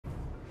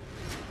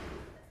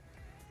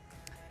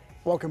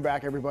Welcome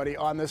back, everybody.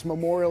 On this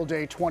Memorial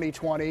Day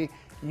 2020,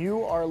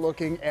 you are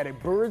looking at a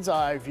bird's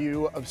eye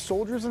view of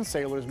Soldiers and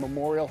Sailors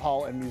Memorial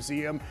Hall and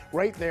Museum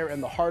right there in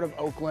the heart of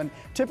Oakland.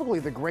 Typically,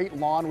 the Great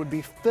Lawn would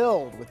be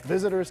filled with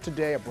visitors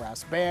today, a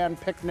brass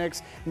band,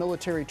 picnics,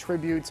 military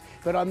tributes.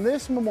 But on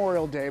this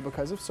Memorial Day,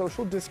 because of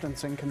social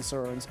distancing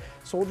concerns,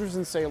 Soldiers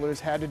and Sailors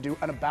had to do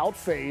an about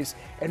face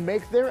and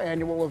make their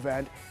annual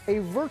event a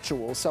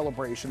virtual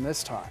celebration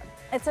this time.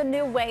 It's a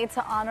new way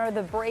to honor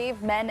the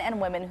brave men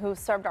and women who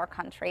served our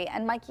country.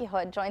 And Mikey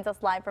Hood joins us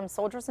live from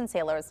Soldiers and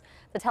Sailors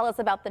to tell us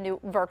about the new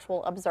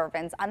virtual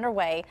observance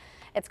underway.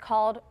 It's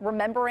called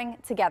Remembering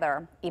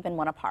Together, Even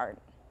When Apart.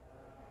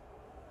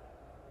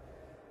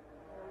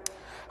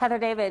 Heather,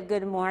 David,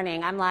 good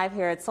morning. I'm live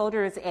here at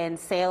Soldiers and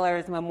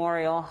Sailors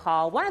Memorial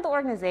Hall, one of the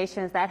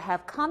organizations that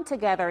have come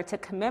together to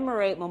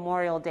commemorate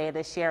Memorial Day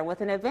this year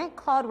with an event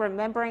called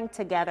Remembering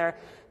Together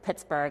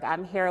Pittsburgh.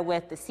 I'm here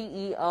with the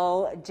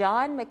CEO,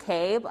 John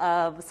McCabe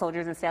of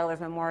Soldiers and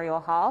Sailors Memorial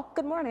Hall.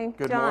 Good morning,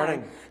 Good John.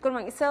 morning. Good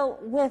morning. So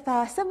with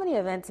so many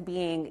events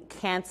being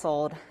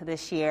canceled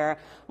this year,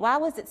 why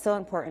was it so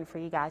important for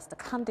you guys to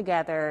come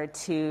together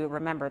to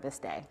remember this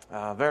day?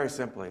 Very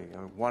simply,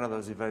 one of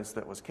those events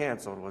that was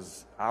canceled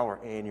was our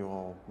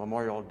annual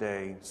Memorial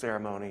Day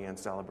ceremony and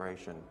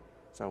celebration.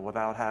 So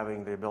without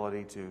having the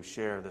ability to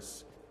share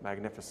this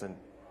magnificent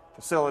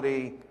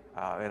facility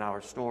and our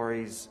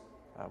stories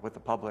with the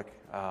public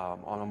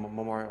on a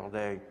Memorial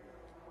Day,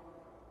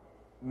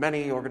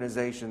 many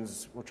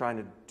organizations were trying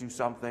to do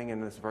something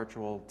in this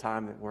virtual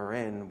time that we're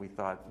in. We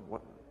thought,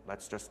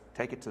 let's just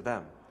take it to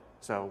them.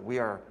 So we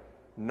are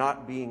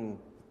not being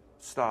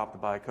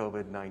stopped by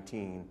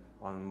COVID-19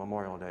 on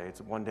Memorial Day.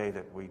 It's one day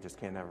that we just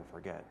can't ever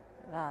forget.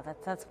 Wow,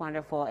 that's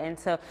wonderful. And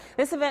so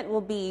this event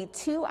will be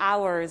 2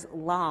 hours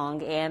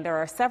long, and there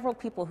are several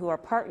people who are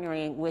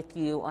partnering with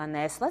you on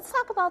this. Let's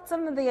talk about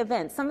some of the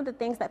events, some of the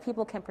things that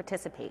people can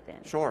participate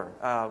in. Sure.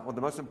 Well,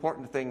 the most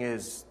important thing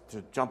is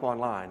to jump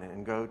online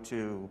and go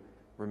to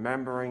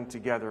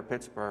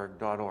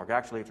rememberingtogetherpittsburgh.org.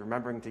 Actually, it's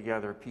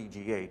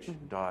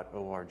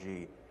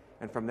rememberingtogetherpgh.org.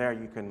 And from there,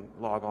 you can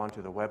log on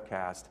to the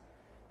webcast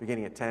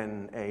beginning at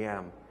 10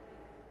 a.m.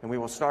 And we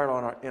will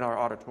start in our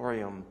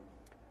auditorium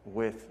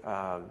with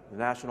the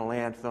national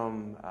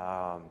anthem.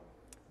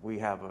 We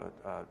have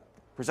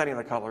presenting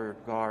the color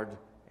guard,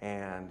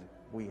 and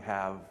we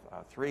have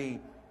 3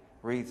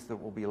 wreaths that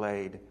will be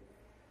laid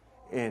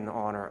in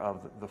honor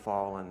of the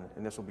fallen,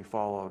 and this will be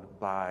followed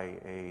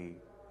by a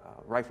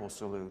rifle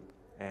salute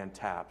and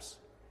taps.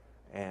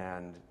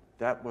 And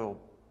that will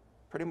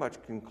pretty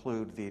much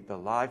conclude the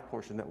live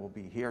portion that will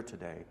be here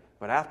today.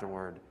 But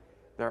afterward,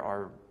 there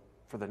are,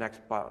 for the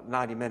next about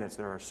 90 minutes,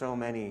 there are so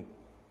many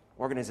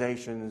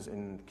organizations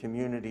and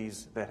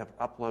communities that have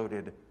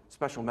uploaded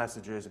special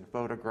messages and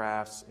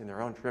photographs in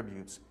their own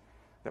tributes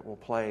that will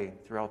play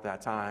throughout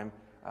that time.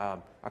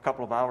 A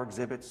couple of our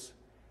exhibits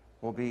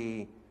will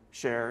be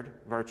shared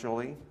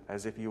virtually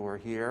as if you were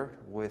here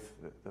with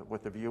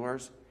the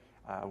viewers.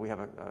 We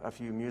have a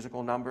few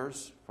musical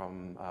numbers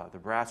from the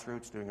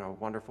Grassroots doing a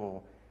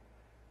wonderful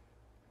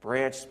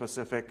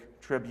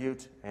branch-specific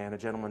tribute, and a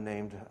gentleman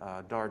named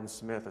Darden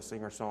Smith, a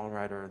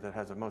singer-songwriter that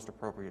has a most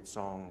appropriate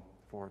song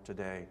for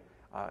today.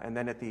 And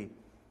then at the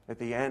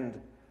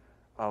end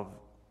of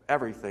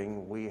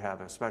everything, we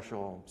have a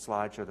special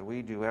slideshow that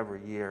we do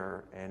every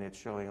year, and it's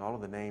showing all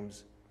of the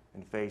names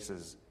and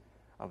faces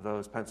of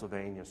those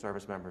Pennsylvania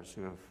service members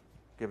who have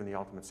given the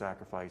ultimate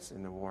sacrifice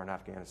in the war in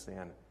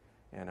Afghanistan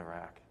and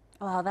Iraq.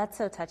 Wow, that's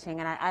so touching,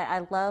 and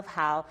I love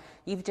how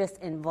you've just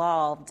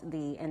involved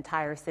the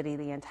entire city,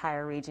 the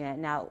entire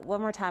region. Now, one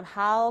more time,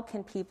 how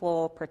can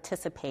people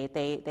participate?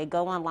 They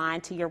go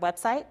online to your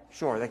website?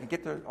 Sure, they can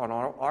get on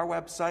our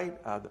website.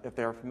 If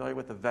they're familiar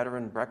with the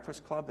Veteran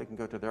Breakfast Club, they can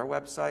go to their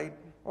website,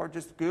 or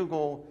just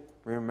Google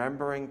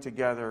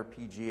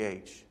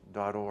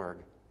rememberingtogetherpgh.org,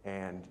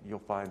 and you'll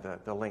find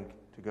the link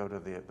to go to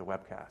the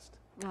webcast.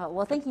 Oh,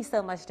 well, thank you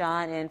so much,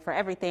 John, and for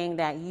everything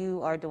that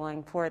you are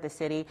doing for the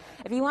city.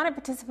 If you want to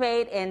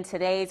participate in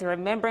today's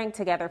Remembering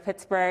Together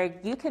Pittsburgh,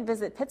 you can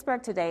visit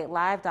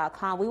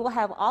PittsburghTodayLive.com. We will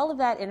have all of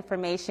that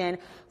information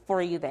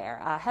for you there.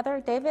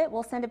 Heather, David,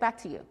 we'll send it back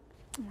to you.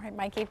 All right,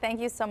 Mikey, thank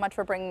you so much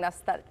for bringing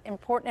us that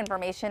important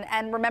information.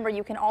 And remember,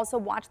 you can also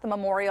watch the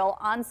memorial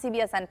on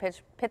CBSN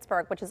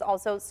Pittsburgh, which is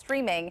also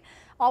streaming,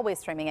 always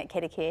streaming at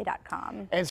KDKA.com.